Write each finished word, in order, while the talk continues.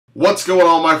What's going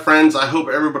on, my friends? I hope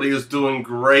everybody is doing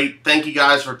great. Thank you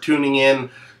guys for tuning in.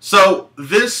 So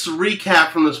this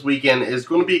recap from this weekend is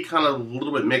going to be kind of a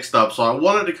little bit mixed up. So I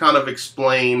wanted to kind of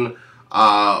explain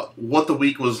what the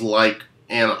week was like.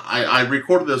 And I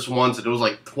recorded this once and it was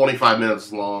like 25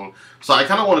 minutes long. So I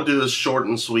kind of want to do this short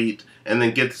and sweet and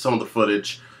then get to some of the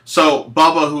footage. So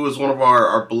Bubba, who is one of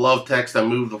our beloved techs that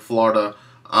moved to Florida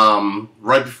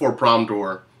right before prom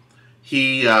tour,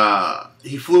 he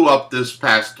flew up this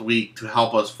past week to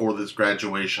help us for this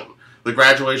graduation. The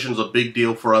graduation is a big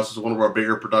deal for us. It's one of our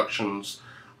bigger productions,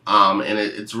 and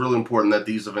it's really important that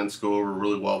these events go over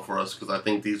really well for us, because I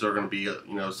think these are going to be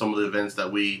some of the events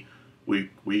that we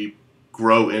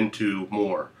grow into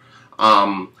more.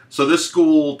 So this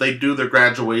school, they do their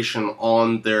graduation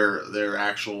on their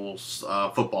actual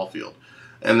football field,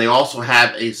 and they also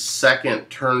have a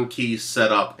second turnkey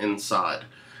set up inside.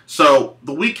 So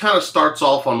the week kind of starts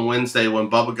off on Wednesday when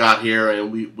Bubba got here,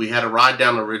 and we had a ride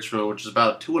down to Richmond, which is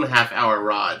about a 2.5-hour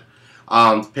ride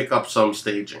to pick up some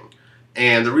staging.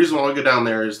 And the reason why we go down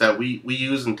there is that we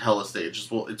use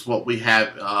IntelliStage. It's what we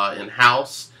have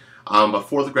in-house. But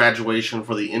for the graduation,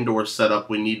 for the indoor setup,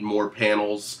 we need more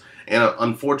panels. And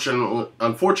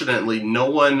unfortunately, no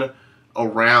one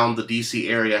around the DC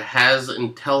area has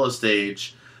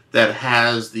IntelliStage that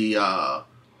has the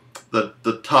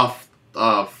tough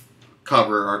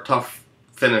cover or tough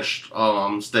finished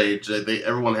stage.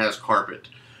 Everyone has carpet,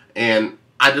 and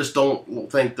I just don't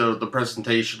think the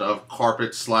presentation of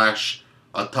carpet slash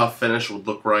a tough finish would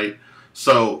look right.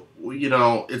 So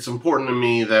it's important to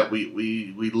me that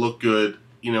we look good,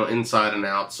 inside and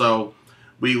out. So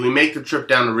we make the trip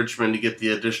down to Richmond to get the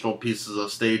additional pieces of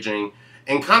staging.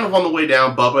 And kind of on the way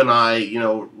down, Bubba and I,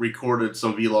 recorded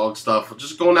some vlog stuff,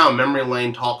 just going down memory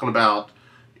lane, talking about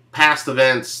past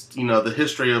events, the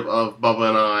history of Bubba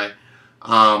and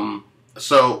I.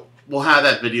 So we'll have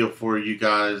that video for you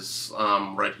guys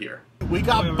right here. We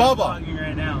got Bubba.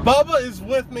 Right now. Bubba is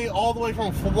with me all the way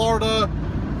from Florida.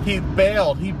 He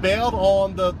bailed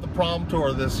on the prom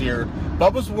tour this year.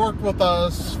 Bubba's worked with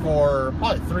us for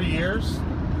probably 3 years,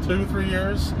 2-3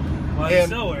 years. Well, he's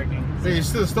still working. He's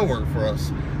still working for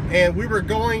us. And we were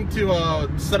going to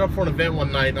set up for an event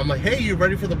one night, and I'm like, hey, you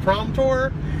ready for the prom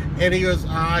tour? And he goes,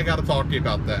 I got to talk to you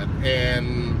about that.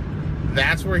 And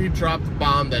that's where he dropped the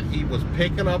bomb that he was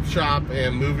picking up shop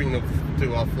and moving to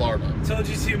Florida. Told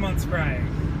you 2 months prior.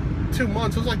 2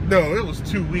 months? It was like, no, it was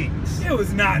 2 weeks. It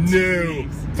was not 2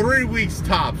 weeks. 3 weeks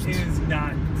tops. It was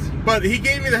not. But he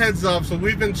gave me the heads up, so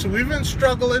we've been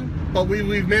struggling, but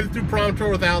we've made it through prom tour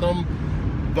without him.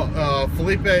 But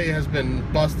Felipe has been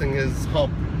busting his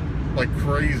hump like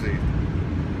crazy,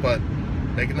 but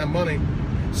making that money.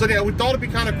 So yeah, we thought it'd be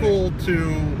kind of cool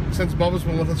to, since Bubba's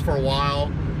been with us for a while,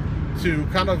 to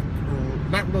kind of,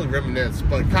 not really reminisce,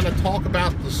 but kind of talk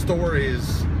about the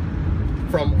stories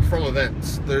from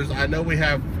events. I know we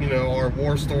have, our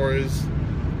war stories.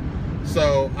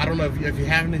 So I don't know if you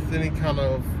have any kind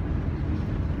of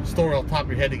story off the top of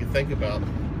your head you can think about.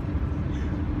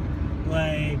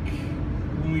 Like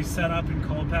when we set up in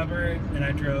Culpeper and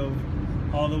I drove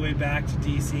all the way back to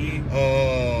DC.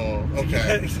 Oh,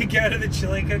 okay. To go to the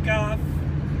chili cook-off.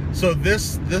 So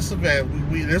this event,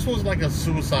 this was like a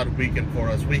suicide weekend for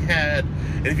us. We had,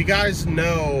 and if you guys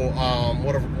know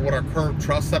what our curved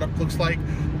truss setup looks like,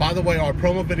 by the way, our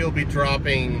promo video will be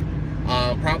dropping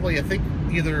probably, I think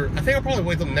I'll probably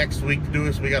wait till next week to do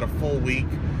this. We got a full week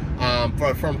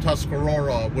from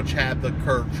Tuscarora, which had the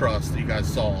curved truss that you guys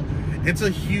saw. It's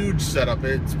a huge setup.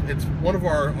 It's one of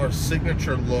our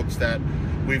signature looks that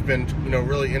we've been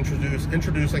really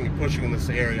introducing and pushing in this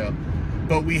area.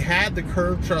 But we had the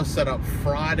curved truss set up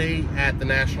Friday at the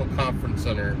National Conference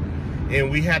Center, and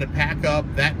we had to pack up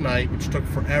that night, which took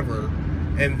forever,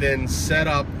 and then set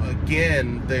up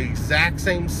again the exact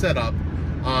same setup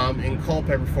in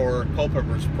Culpeper for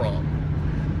Culpeper's prom.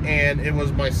 And it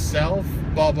was myself,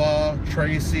 Bubba,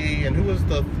 Tracy, and who was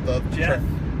the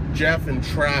Jeff and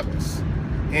Travis.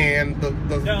 And the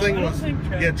thing was,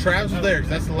 yeah, Travis was there, because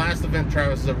that's the last event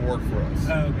Travis has ever worked for us.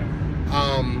 Oh, okay.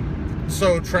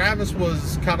 So Travis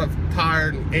was kind of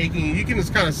tired and aching. You can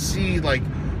just kind of see, like,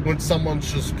 when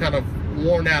someone's just kind of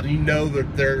worn out, and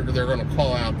that they're going to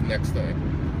call out the next day.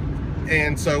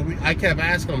 And so I kept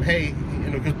asking him, hey,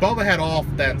 because Bubba had off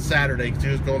that Saturday because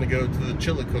he was going to go to the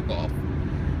chili cook-off.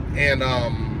 And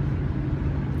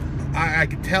I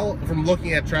could tell from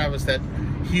looking at Travis that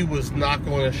he was not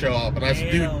going to show up. And I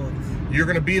said, dude, you're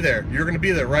going to be there. You're going to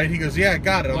be there, right? He goes, yeah, I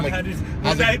got it. I'm like,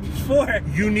 the night before.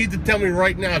 You need to tell me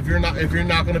right now if you're not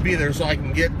going to be there, so I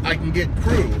can get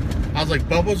crew. I was like,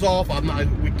 Bubba's off.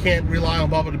 We can't rely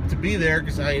on Bubba to be there,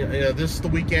 because this is the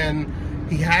weekend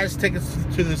He has tickets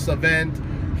to this event.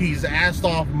 He's asked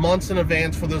off months in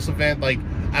advance for this event. Like,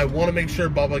 I want to make sure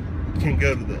Bubba can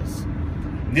go to this.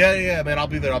 Yeah, man, I'll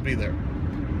be there.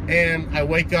 And I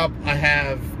wake up,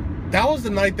 that was the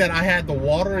night that I had the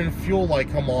water and fuel light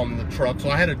come on in the truck, so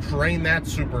I had to drain that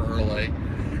super early.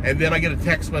 And then I get a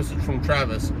text message from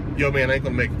Travis, yo man, I ain't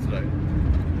gonna make it today.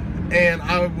 And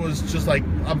I was just like,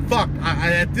 I'm fucked.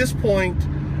 At this point,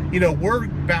 you know, we're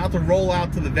about to roll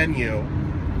out to the venue.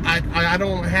 I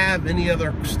don't have any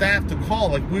other staff to call.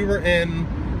 Like, we were in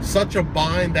such a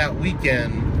bind that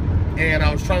weekend, and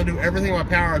I was trying to do everything in my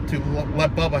power to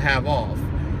let Bubba have off.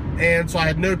 And so I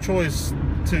had no choice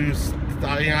to,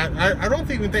 I don't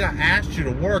even think I asked you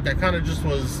to work. I kind of just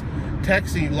was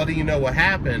texting, letting you know what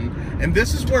happened. And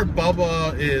this is where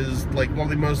Bubba is like one of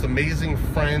the most amazing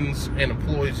friends and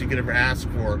employees you could ever ask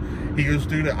for. He goes,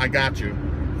 dude, I got you.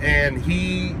 And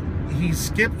he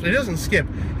skips, it doesn't skip.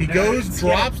 He goes,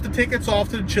 drops the tickets off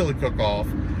to the chili cook-off,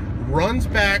 runs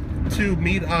back to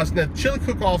meet us. Now, chili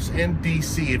cook-off's in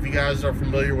DC, if you guys are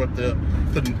familiar with the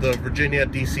Virginia,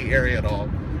 DC area at all.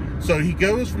 So he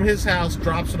goes from his house,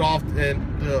 drops it off,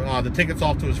 and the tickets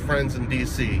off to his friends in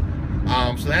DC.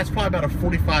 So that's probably about a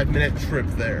 45-minute trip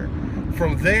there.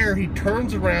 From there, he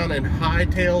turns around and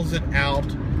hightails it out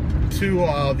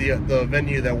to the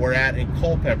venue that we're at in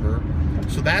Culpeper.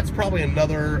 So that's probably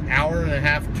another hour and a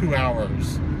half, 2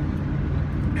 hours.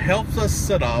 Helps us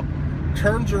set up,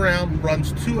 turns around,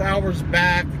 runs 2 hours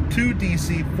back to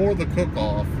DC for the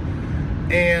cook-off,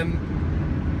 and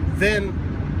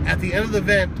then at the end of the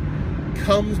event,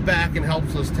 comes back and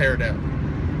helps us tear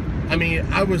down. I mean,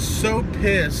 I was so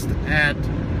pissed at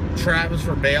Travis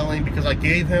for bailing because I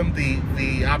gave him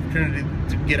the opportunity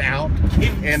to get out,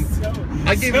 and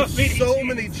I gave him so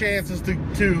many chances to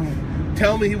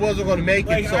tell me he wasn't going to make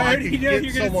it, so I could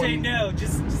get someone. Say no.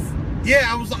 Just yeah,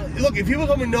 I was like, look, if he was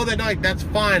letting me know that night, that's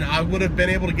fine. I would have been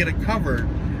able to get it covered,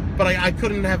 but I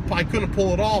couldn't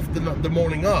pull it off the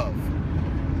morning of.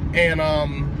 And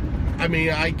I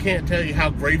mean, I can't tell you how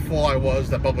grateful I was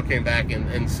that Bubba came back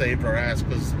and saved our ass,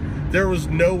 because there was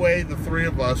no way the three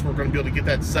of us were going to be able to get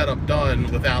that setup done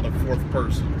without a fourth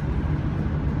person.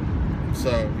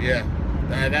 So yeah,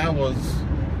 that was.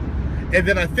 And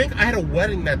then I think I had a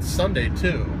wedding that Sunday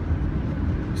too.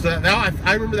 So now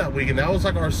I remember that weekend. That was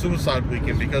like our suicide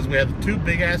weekend, because we had the two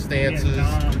big ass dances,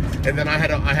 and then I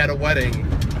had a wedding,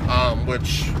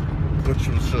 which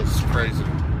was just crazy.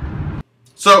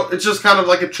 So it's just kind of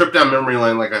like a trip down memory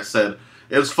lane, like I said.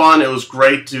 It was fun. It was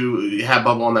great to have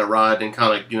Bubba on that ride and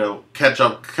kind of, you know, catch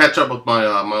up with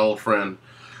my my old friend.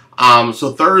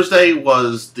 So Thursday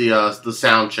was the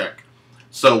sound check.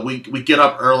 So we get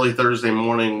up early Thursday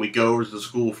morning. We go over to the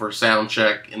school for a sound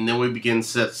check, and then we begin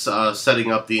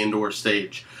setting up the indoor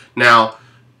stage. Now,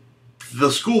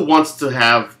 the school wants to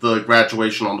have the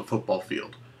graduation on the football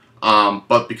field.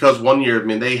 But because one year, I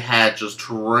mean, they had just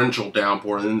torrential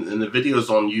downpour, and the video's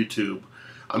on YouTube.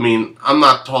 I mean, I'm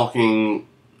not talking,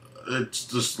 it's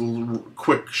just a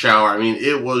quick shower. I mean,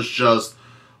 it was just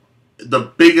the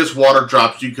biggest water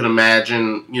drops you can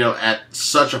imagine, you know, at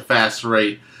such a fast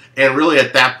rate. And really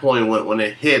at that point, when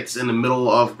it hits in the middle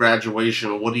of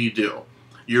graduation, what do?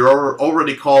 You're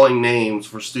already calling names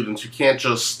for students. You can't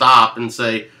just stop and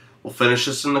say, we'll finish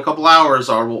this in a couple hours,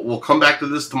 or we'll come back to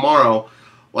this tomorrow.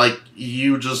 Like,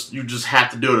 you just have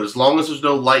to do it. As long as there's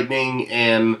no lightning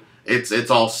and it's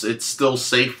still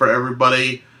safe for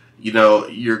everybody, you know,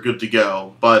 you're good to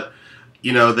go. But,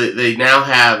 you know, they now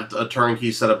have a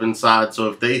turnkey set up inside, so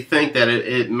if they think that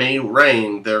it may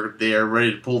rain, they're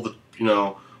ready to pull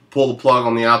the plug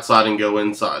on the outside and go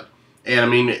inside. And I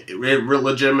mean, it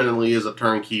legitimately is a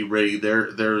turnkey rig.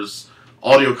 There's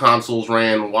audio consoles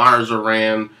ran, wires are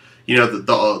ran. You know,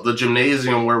 the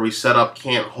gymnasium where we set up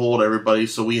can't hold everybody,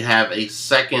 so we have a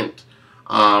second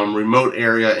remote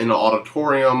area in the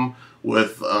auditorium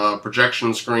with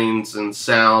projection screens and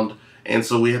sound, and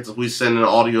so we send an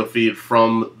audio feed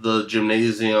from the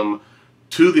gymnasium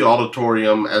to the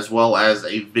auditorium as well as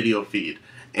a video feed.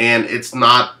 And it's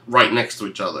not right next to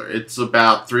each other. It's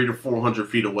about 300 to 400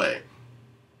 feet away.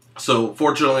 So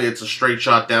fortunately, it's a straight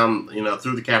shot down, you know,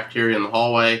 through the cafeteria and the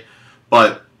hallway,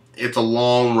 but it's a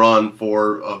long run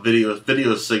for a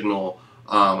video signal,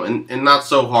 and not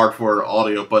so hard for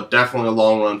audio, but definitely a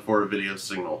long run for a video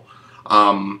signal.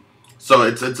 So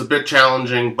it's a bit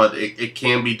challenging, but it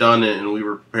can be done, and we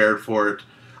were prepared for it.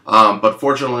 But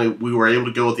fortunately, we were able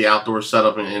to go with the outdoor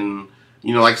setup, and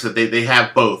you know, like I said, they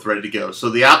have both ready to go. So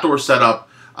the outdoor setup,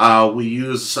 we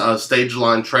use a stage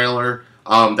line trailer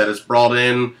that is brought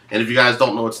in. And if you guys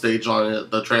don't know what stage line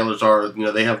the trailers are, you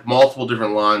know, they have multiple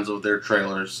different lines of their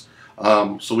trailers.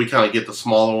 So we kind of get the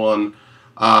smaller one.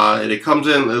 And it comes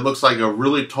in, it looks like a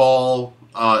really tall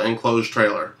enclosed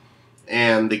trailer.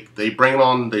 And they bring it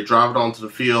on, they drive it onto the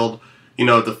field. You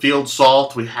know, the field's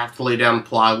soft, we have to lay down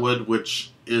plywood,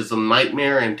 which is a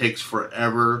nightmare and takes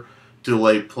forever to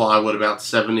lay plywood, about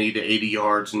 70 to 80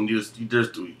 yards. And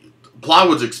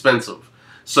plywood's expensive.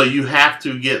 So you have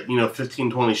to get, 15,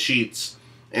 20 sheets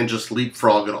and just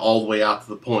leapfrog it all the way out to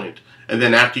the point. And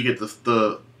then after you get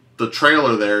the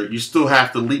trailer there, you still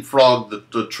have to leapfrog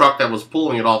the truck that was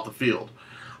pulling it off the field.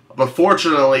 But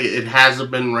fortunately, it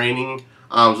hasn't been raining,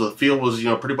 so the field was,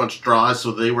 pretty much dry,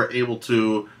 so they were able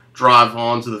to drive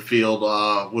onto the field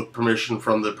with permission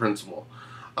from the principal.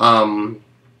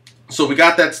 So we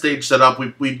got that stage set up.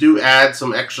 We do add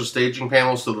some extra staging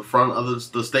panels to the front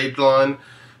of the stage line,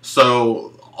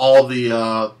 so all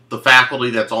the faculty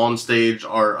that's on stage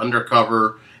are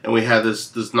undercover, and we have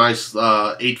this nice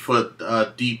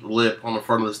 8-foot deep lip on the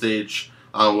front of the stage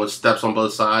with steps on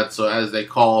both sides. So as they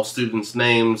call students'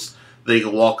 names, they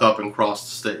can walk up and cross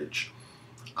the stage.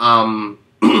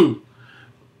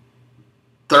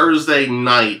 Thursday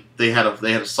night they had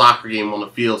a soccer game on the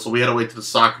field, so we had to wait till the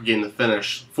soccer game to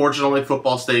finish. Fortunately,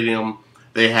 football stadium,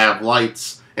 they have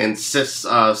lights, and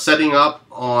setting up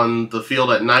on the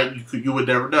field at night, you would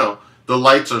never know. The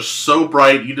lights are so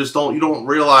bright, you don't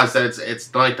realize that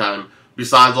it's nighttime.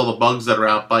 Besides all the bugs that are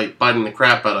out biting the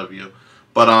crap out of you.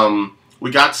 But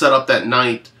we got set up that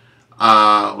night.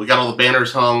 We got all the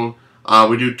banners hung.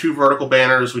 We do 2 vertical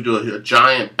banners. We do a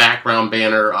giant background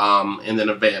banner, and then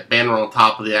a banner on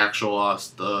top of the actual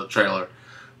trailer.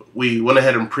 We went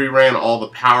ahead and pre-ran all the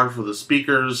power for the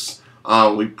speakers.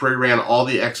 We pre-ran all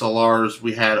the XLRs.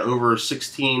 We had over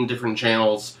 16 different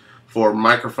channels for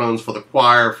microphones for the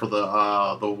choir, for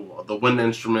the wind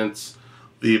instruments,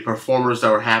 the performers that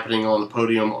were happening on the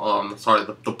podium,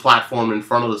 the platform in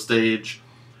front of the stage.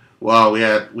 Well, we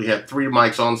had 3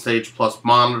 mics on stage plus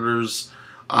monitors.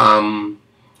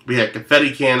 We had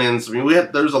confetti cannons. I mean,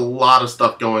 there's a lot of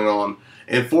stuff going on.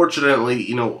 And fortunately,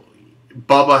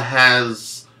 Bubba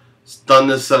has done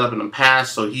this setup in the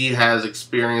past, so he has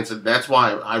experience, and that's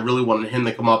why I really wanted him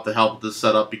to come up to help with this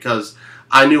setup, because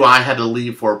I knew I had to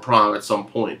leave for a prom at some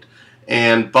point.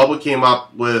 And Bubba came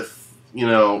up with,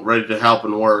 ready to help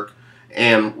and work.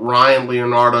 And Ryan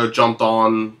Leonardo jumped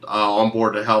on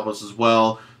board to help us as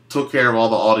well. Took care of all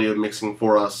the audio mixing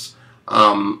for us.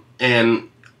 And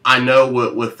I know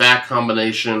with that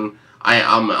combination,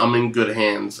 I'm in good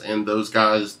hands. And those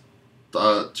guys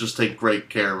just take great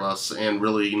care of us and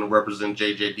really, represent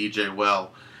DJ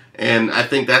well. And I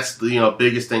think that's the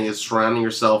biggest thing, is surrounding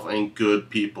yourself in good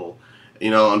people.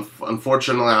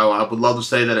 Unfortunately, I would love to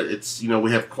say that it's,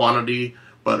 we have quantity,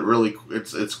 but really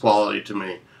it's quality to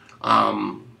me.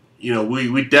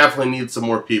 We definitely need some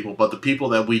more people, but the people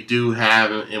that we do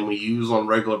have and we use on a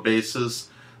regular basis,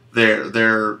 they're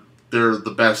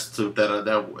the best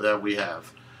that we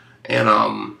have. And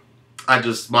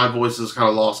my voice is kind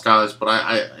of lost, guys, but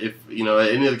if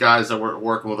any of the guys that were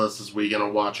working with us this weekend are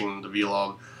watching the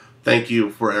vlog, thank you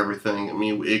for everything. I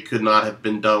mean, it could not have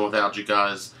been done without you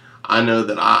guys. I know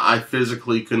that I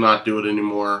physically could not do it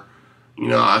anymore.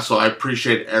 So I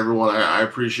appreciate everyone. I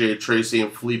appreciate Tracy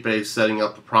and Felipe setting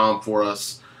up the prom for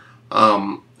us.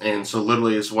 And so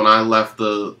literally, it's when I left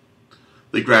the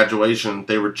graduation,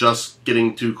 they were just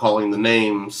getting to calling the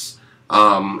names,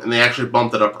 and they actually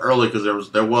bumped it up early because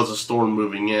there was a storm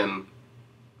moving in.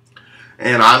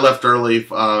 And I left early,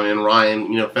 and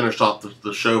Ryan, finished off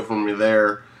the show for me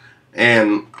there.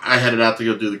 And I headed out to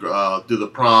go do the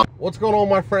prom. What's going on,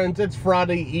 my friends? It's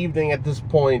Friday evening at this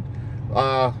point.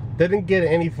 Didn't get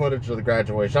any footage of the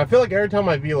graduation. I feel like every time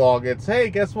I vlog, it's, hey,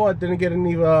 guess what? Didn't get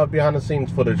any behind the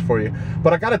scenes footage for you.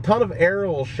 But I got a ton of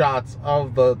aerial shots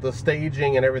of the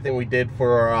staging and everything we did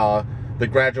for the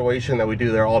graduation that we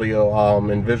do their audio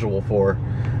and visual for.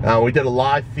 We did a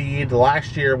live feed.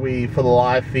 Last year, for the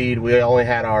live feed, we only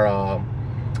had our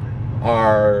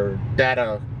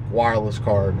data wireless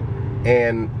card.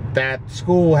 And that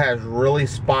school has really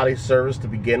spotty service to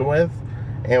begin with.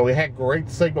 And we had great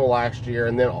signal last year,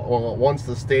 and then once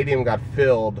the stadium got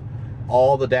filled,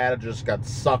 all the data just got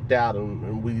sucked out,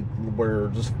 and we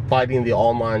were just fighting the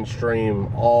online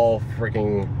stream all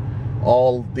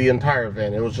the entire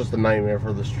event. It was just a nightmare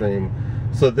for the stream.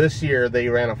 So this year they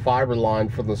ran a fiber line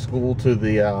from the school to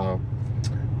the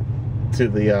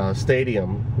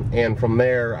stadium, and from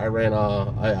there I ran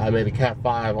I made a Cat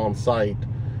 5 on site,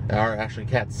 or actually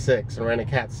Cat 6, and ran a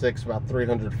Cat 6 about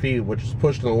 300 feet, which is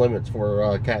pushing the limits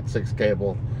for Cat 6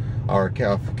 cable, or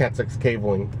Cat 6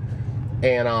 cabling.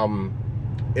 And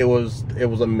it was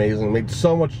amazing. It made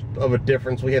so much of a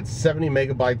difference. We had 70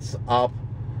 megabytes up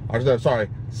or sorry,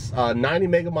 90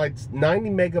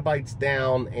 megabytes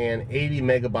down and 80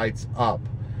 megabytes up.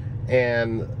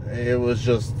 And it was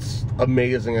just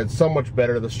amazing. It's so much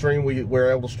better. The stream, we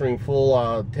were able to stream full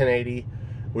 1080.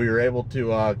 We were able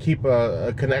to keep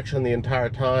a connection the entire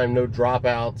time, no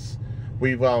dropouts.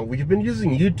 We've been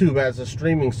using YouTube as a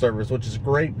streaming service, which is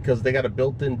great because they got a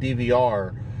built-in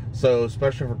DVR. So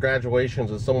especially for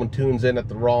graduations, if someone tunes in at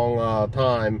the wrong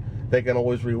time, they can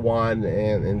always rewind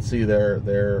and see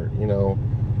their you know,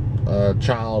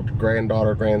 child,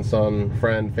 granddaughter, grandson,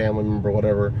 friend, family member,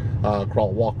 whatever,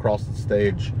 walk across the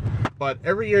stage. But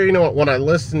every year, you know, when I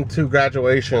listen to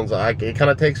graduations, it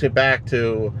kind of takes me back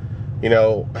to, you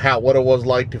know, what it was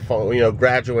like to, you know,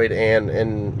 graduate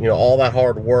and you know, all that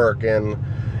hard work. And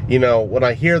you know, when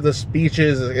I hear the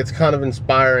speeches, it's kind of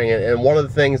inspiring. And one of the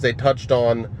things they touched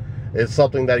on is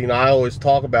something that, you know, I always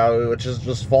talk about, which is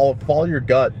just follow your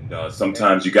gut. And,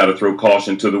 sometimes you got to throw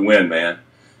caution to the wind, man.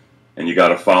 And you got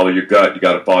to follow your gut. You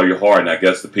got to follow your heart. And I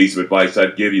guess the piece of advice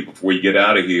I'd give you before you get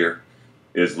out of here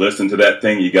is listen to that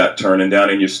thing you got turning down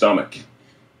in your stomach.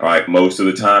 All right, most of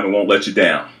the time it won't let you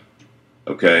down.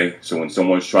 Okay, so when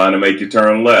someone's trying to make you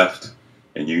turn left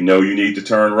and you know you need to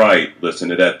turn right, listen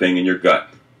to that thing in your gut.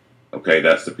 Okay,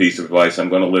 that's the piece of advice I'm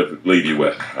going to leave you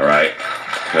with. All right,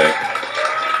 okay.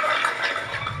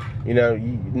 You know,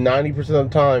 90% of the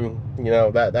time, you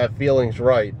know, that feeling's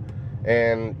right.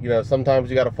 And, you know, sometimes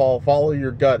you got to follow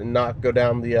your gut and not go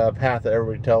down the path that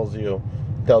everybody tells you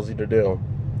to do.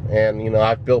 And, you know,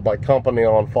 I've built my company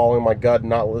on following my gut and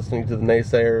not listening to the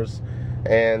naysayers.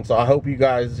 And so I hope you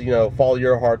guys, you know, follow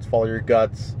your hearts, follow your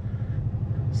guts.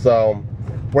 So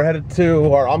I'm headed to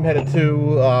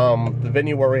the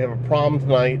venue where we have a prom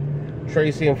tonight.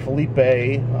 Tracy and Felipe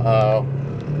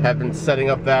have been setting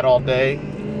up that all day.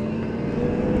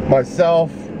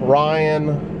 Myself, Ryan,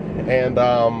 and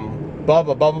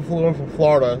Bubba flew in from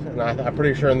Florida, and I'm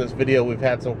pretty sure in this video we've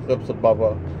had some clips of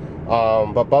Bubba.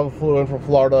 But Bubba flew in from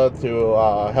Florida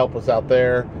to help us out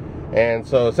there. And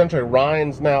so essentially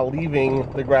Ryan's now leaving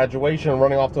the graduation,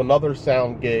 running off to another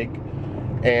sound gig,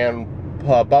 and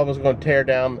Bubba's going to tear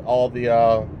down all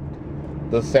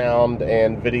the sound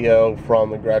and video from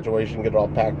the graduation, get it all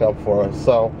packed up for us.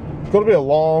 So it's going to be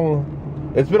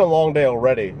it's been a long day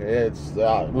already. It's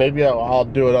maybe I'll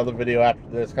do another video after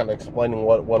this, kind of explaining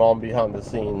what went on behind the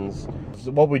scenes.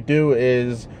 So what we do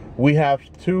is we have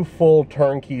 2 full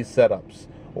turnkey setups,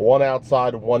 one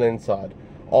outside, one inside.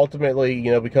 Ultimately,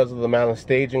 you know, because of the amount of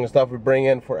staging and stuff we bring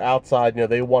in for outside, you know,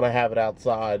 they want to have it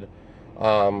outside,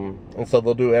 and so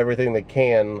they'll do everything they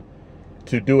can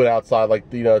to do it outside. Like,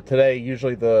 you know, today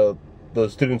usually the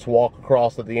students walk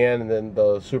across at the end, and then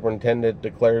the superintendent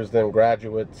declares them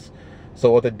graduates. So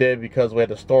what they did, because we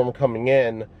had a storm coming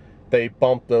in, they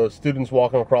bumped the students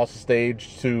walking across the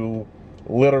stage to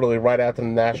literally right after the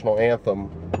national anthem.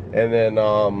 And then,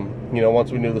 you know,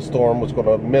 once we knew the storm was going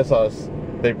to miss us,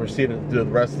 they proceeded to do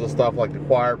the rest of the stuff, like the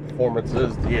choir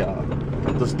performances,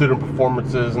 the student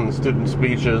performances, and the student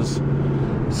speeches.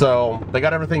 So they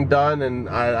got everything done, and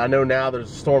I know now there's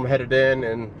a storm headed in,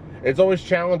 and it's always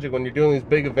challenging when you're doing these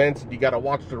big events. You got to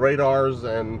watch the radars,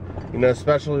 and, you know,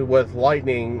 especially with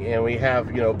lightning, and we have,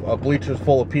 you know, bleachers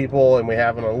full of people, and we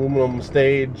have an aluminum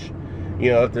stage.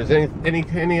 You know, if there's any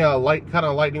kind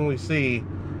of lightning we see,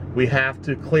 we have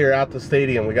to clear out the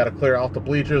stadium. We got to clear out the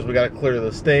bleachers. We got to clear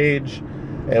the stage.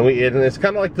 And it's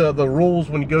kind of like the rules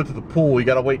when you go to the pool. You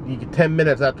got to wait 10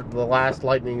 minutes after the last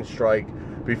lightning strike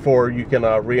before you can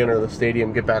re-enter the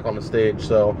stadium, get back on the stage.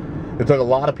 So it took a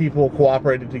lot of people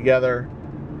cooperated together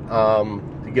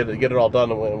to get it all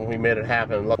done, and we made it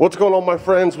happen. What's going on, my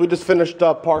friends? We just finished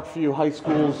up Parkview High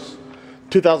School's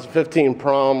 2015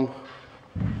 prom.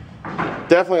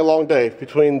 Definitely a long day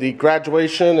between the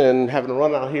graduation and having to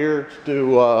run out here to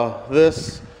do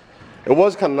this. It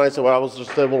was kind of nice that I was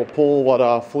just able to pull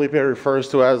what Felipe refers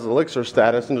to as the elixir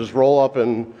status and just roll up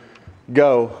and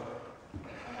go.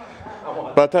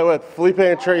 But I tell you what, Felipe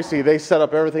and Tracy, they set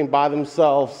up everything by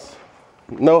themselves.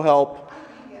 No help.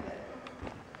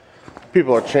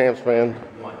 People are champs, man.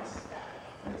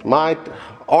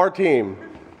 Our team,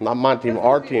 not my team,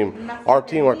 our team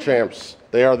are champs.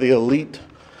 They are the elite.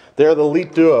 They're the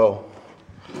elite duo.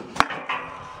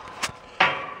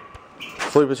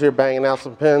 Felipe's here banging out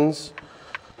some pins.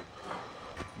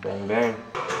 Bang, bang.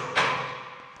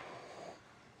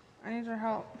 I need your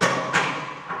help.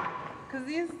 Because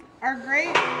these are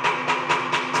great.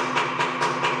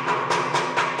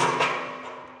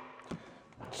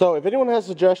 So if anyone has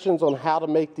suggestions on how to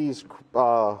make these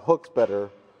hooks better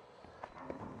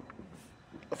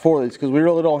for these, because we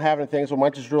really don't have anything, so we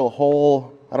might just drill a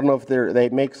hole. I don't know if they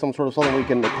make some sort of something we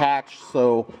can attach.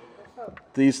 So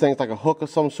these things like a hook of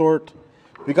some sort.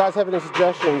 If you guys have any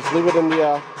suggestions, leave it in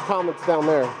the comments down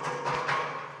there.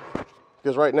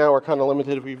 Because right now we're kind of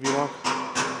limited. If you look,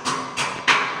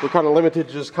 we're kind of limited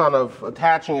to just kind of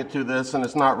attaching it to this, and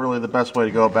it's not really the best way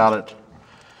to go about it.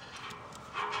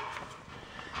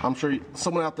 I'm sure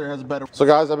someone out there has a better. So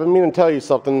guys, I've been meaning to tell you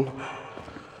something.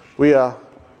 We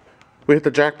hit the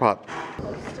jackpot.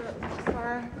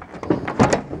 Sorry.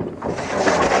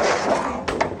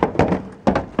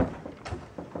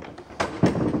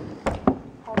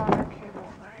 Hold on, our cable.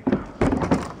 There you go.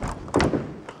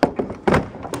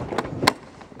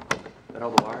 That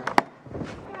all the wire?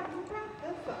 Yeah, who brought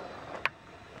this up?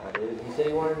 I did. He said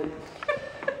he wanted it.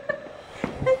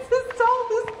 It's as tall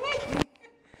as me.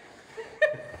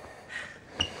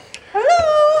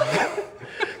 Hello.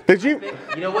 Did you?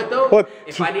 You know what though? What?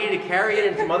 If I needed to carry it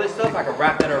and some other stuff, I could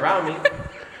wrap that around me.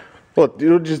 What?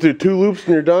 You just do 2 loops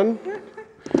and you're done?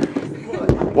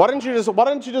 Why didn't you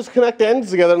just connect the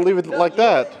ends together and leave it like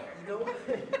that?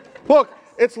 Look,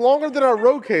 it's longer than our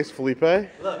road case, Felipe. Look,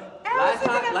 last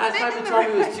time you told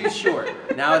me it was too short.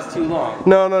 Now it's too long.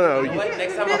 No. You know what?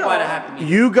 Next time I'll find a happy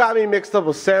medium. You got me mixed up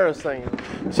with Sarah's thing.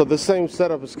 So the same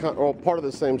setup is part of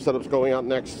the same setup's going out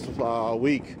next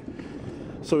week.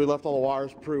 So we left all the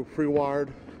wires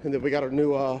pre-wired, and then we got our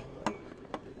new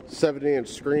 70-inch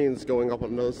screens going up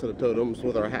on another set of totems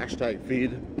with our hashtag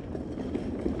feed.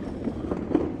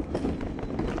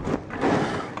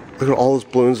 Look at all those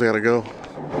balloons they gotta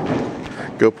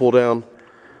go pull down.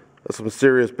 That's some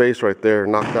serious bass right there.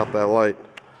 Knocked out that light.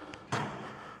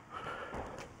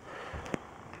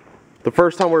 The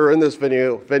first time we were in this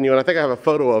venue, and I think I have a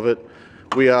photo of it,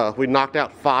 we knocked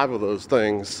out 5 of those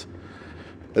things.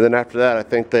 And then after that, I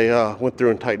think they went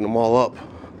through and tightened them all up.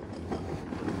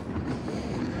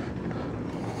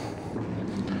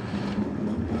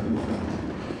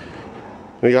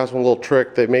 You guys want a little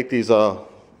trick? They make these little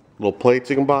plates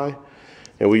you can buy,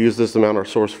 and we use this to mount our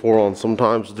Source 4 on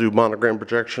sometimes to do monogram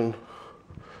projection.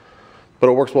 But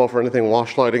it works well for anything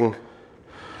wash lighting.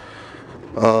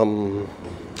 You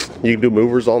can do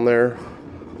movers on there,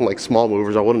 like small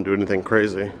movers. I wouldn't do anything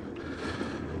crazy.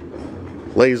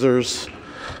 Lasers.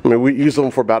 I mean, we use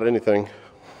them for about anything.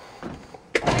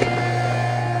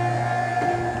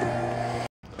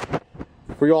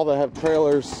 For y'all that have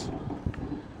trailers,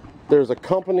 there's a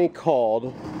company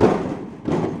called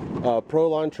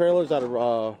Proline Trailers out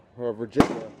of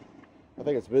Virginia. I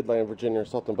think it's Midland, Virginia or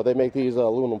something, but they make these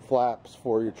aluminum flaps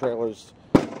for your trailers.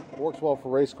 It works well for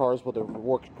race cars, but it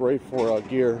works great for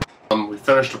gear. We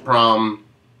finished the prom,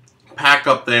 pack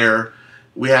up there.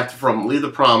 We have to leave the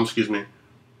prom,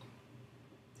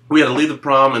 we had to leave the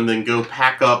prom and then go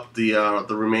pack up the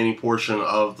remaining portion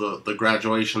of the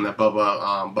graduation that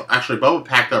Bubba, actually Bubba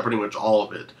packed up pretty much all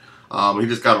of it. He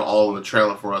just got it all in the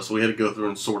trailer for us, so we had to go through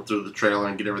and sort through the trailer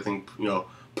and get everything,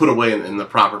 put away in the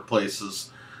proper places.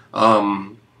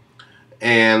 And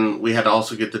we had to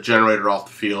also get the generator off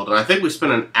the field. And I think we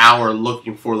spent an hour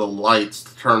looking for the lights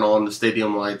to turn on, the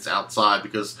stadium lights outside,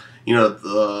 because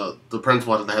the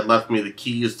principal had left me the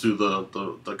keys to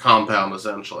the compound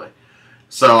essentially.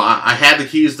 So I had the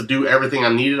keys to do everything I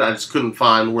needed. I just couldn't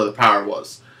find where the power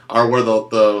was, or where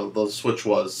the switch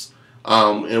was.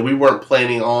 And we weren't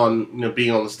planning on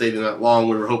being on the stadium that long.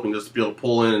 We were hoping just to be able to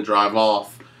pull in and drive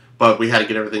off, but we had to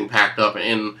get everything packed up.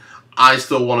 And I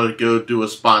still wanted to go do a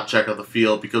spot check of the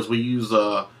field because we use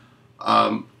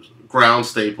ground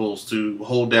staples to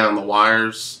hold down the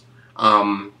wires.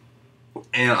 And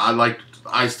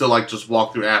I still like just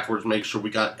walk through afterwards, make sure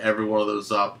we got every one of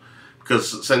those up.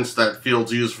 Because since that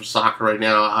field's used for soccer right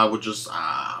now, I would just,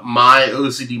 my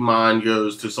OCD mind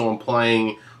goes to someone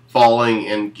playing, falling,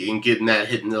 and getting that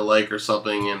hit in the leg or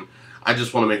something. And I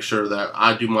just want to make sure that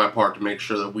I do my part to make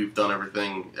sure that we've done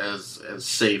everything as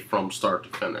safe from start to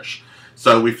finish.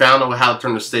 So we found out how to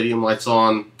turn the stadium lights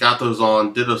on, got those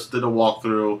on, did a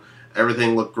walkthrough.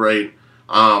 Everything looked great.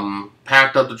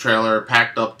 Packed up the trailer,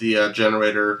 packed up the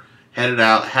generator, headed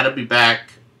out. Had to be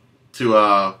back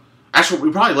to... Actually,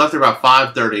 we probably left there about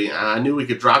 5:30, and I knew we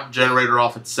could drop the generator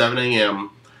off at 7 a.m.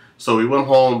 So we went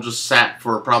home, just sat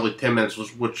for probably 10 minutes,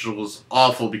 which was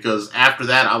awful because after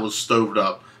that I was stoved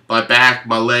up. My back,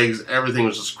 my legs, everything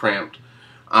was just cramped.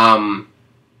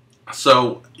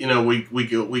 So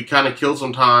we kind of killed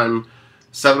some time.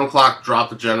 7 o'clock,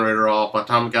 dropped the generator off. By the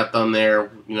time we got done there,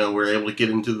 we were able to get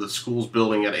into the school's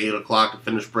building at 8 o'clock to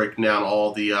finish breaking down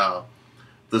all the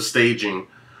staging.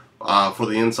 For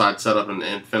the inside setup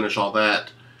and finish all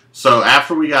that. So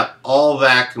after we got all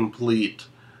that complete,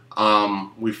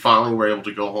 we finally were able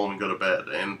to go home and go to bed.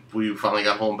 And we finally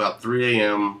got home about 3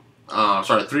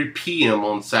 p.m.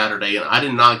 on Saturday, and I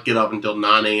did not get up until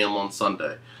 9 a.m. on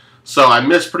Sunday. So I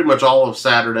missed pretty much all of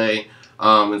Saturday,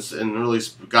 and really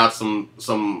got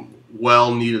some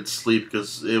well-needed sleep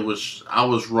because I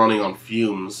was running on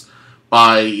fumes.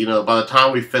 By the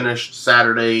time we finished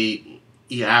Saturday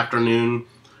afternoon,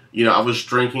 I was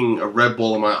drinking a Red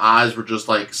Bull and my eyes were just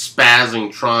like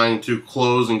spazzing, trying to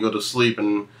close and go to sleep,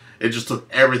 and it just took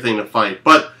everything to fight.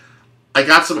 But I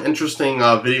got some interesting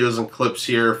videos and clips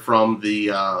here from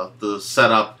the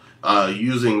setup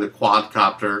using the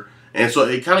quadcopter, and so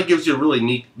it kind of gives you a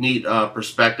really neat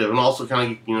perspective, and also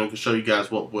kind of can show you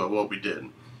guys what we did.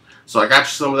 So I got you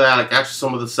some of that. I got you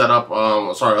some of the setup.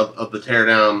 Of the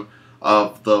teardown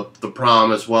of the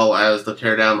prom, as well as the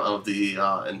teardown of the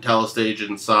IntelliStage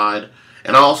inside.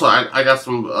 And also I got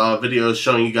some videos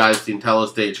showing you guys the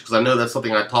IntelliStage, because I know that's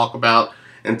something I talk about,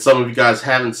 and some of you guys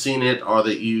haven't seen it, or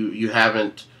that you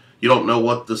don't know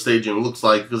what the staging looks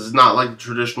like, because it's not like the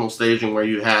traditional staging where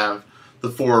you have the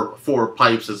four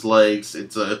pipes as legs.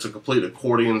 It's a complete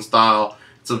accordion style.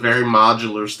 It's a very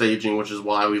modular staging, which is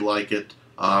why we like it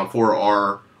for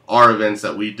our events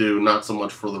that we do, not so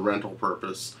much for the rental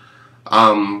purpose.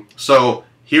 So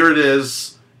here it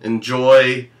is.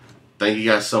 Enjoy. Thank you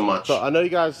guys so much. So I know a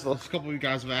couple of you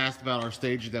guys have asked about our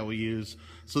staging that we use.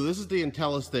 So this is the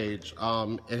IntelliStage.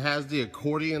 It has the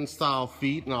accordion style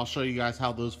feet, and I'll show you guys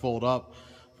how those fold up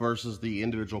versus the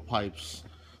individual pipes.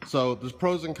 So there's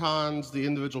pros and cons. The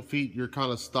individual feet, you're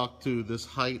kind of stuck to this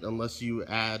height unless you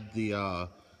add the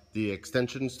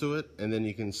extensions to it, and then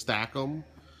you can stack them.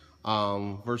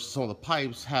 Versus some of the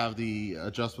pipes have the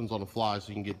adjustments on the fly, so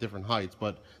you can get different heights.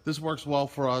 But this works well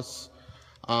for us.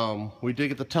 We did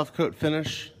get the tough coat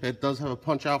finish. It does have a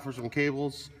punch out for some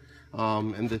cables,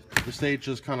 and the stage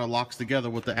just kind of locks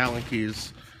together with the Allen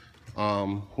keys,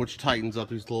 which tightens up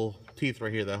these little teeth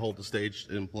right here that hold the stage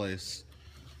in place.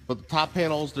 But the top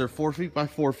panels, they're 4 feet by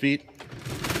 4 feet.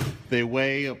 They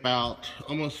weigh about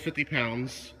almost 50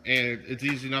 pounds, and it's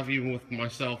easy enough, even with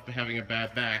myself having a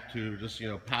bad back, to just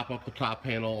pop up the top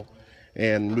panel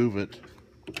and move it.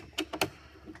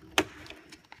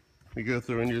 You go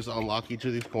through and you just unlock each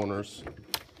of these corners.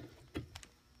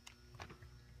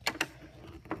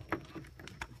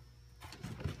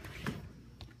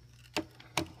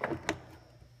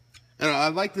 And I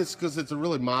like this because it's a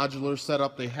really modular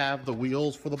setup. They have the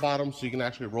wheels for the bottom, so you can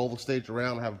actually roll the stage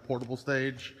around and have a portable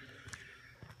stage.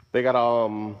 They got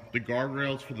the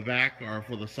guardrails for the back or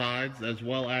for the sides, as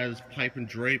well as pipe and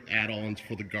drape add-ons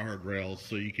for the guardrails,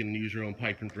 so you can use your own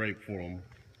pipe and drape for them,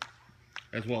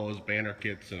 as well as banner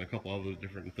kits and a couple other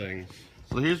different things.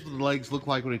 So here's what the legs look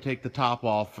like when you take the top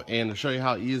off, and to show you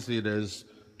how easy it is,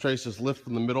 Trace just lift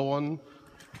from the middle one,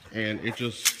 and it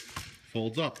just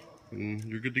folds up, and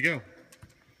you're good to go.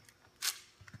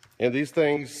 And these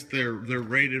things, they're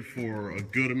rated for a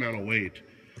good amount of weight.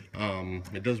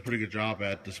 It does a pretty good job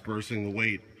at dispersing the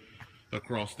weight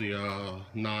across the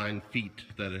 9 feet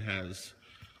that it has.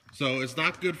 So it's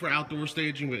not good for outdoor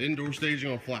staging, but indoor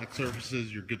staging on flat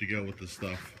surfaces, you're good to go with this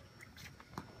stuff.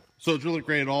 So it's really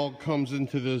great. It all comes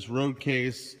into this road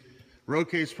case. Road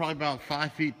case probably about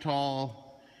 5 feet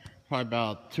tall, probably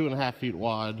about 2.5 feet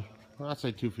wide. I'd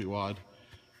say 2 feet wide.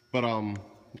 But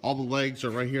all the legs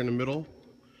are right here in the middle.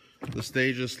 The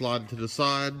stage is slotted to the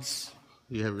sides.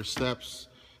 You have your steps.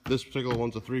 This particular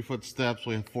one's a 3-foot steps.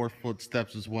 We have 4-foot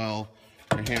steps as well.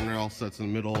 Your handrail sets in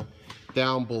the middle.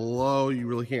 Down below, you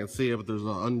really can't see it, but there's an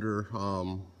under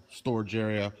storage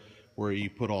area where you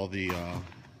put all the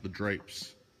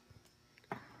drapes.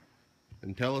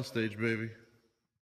 IntelliStage, baby.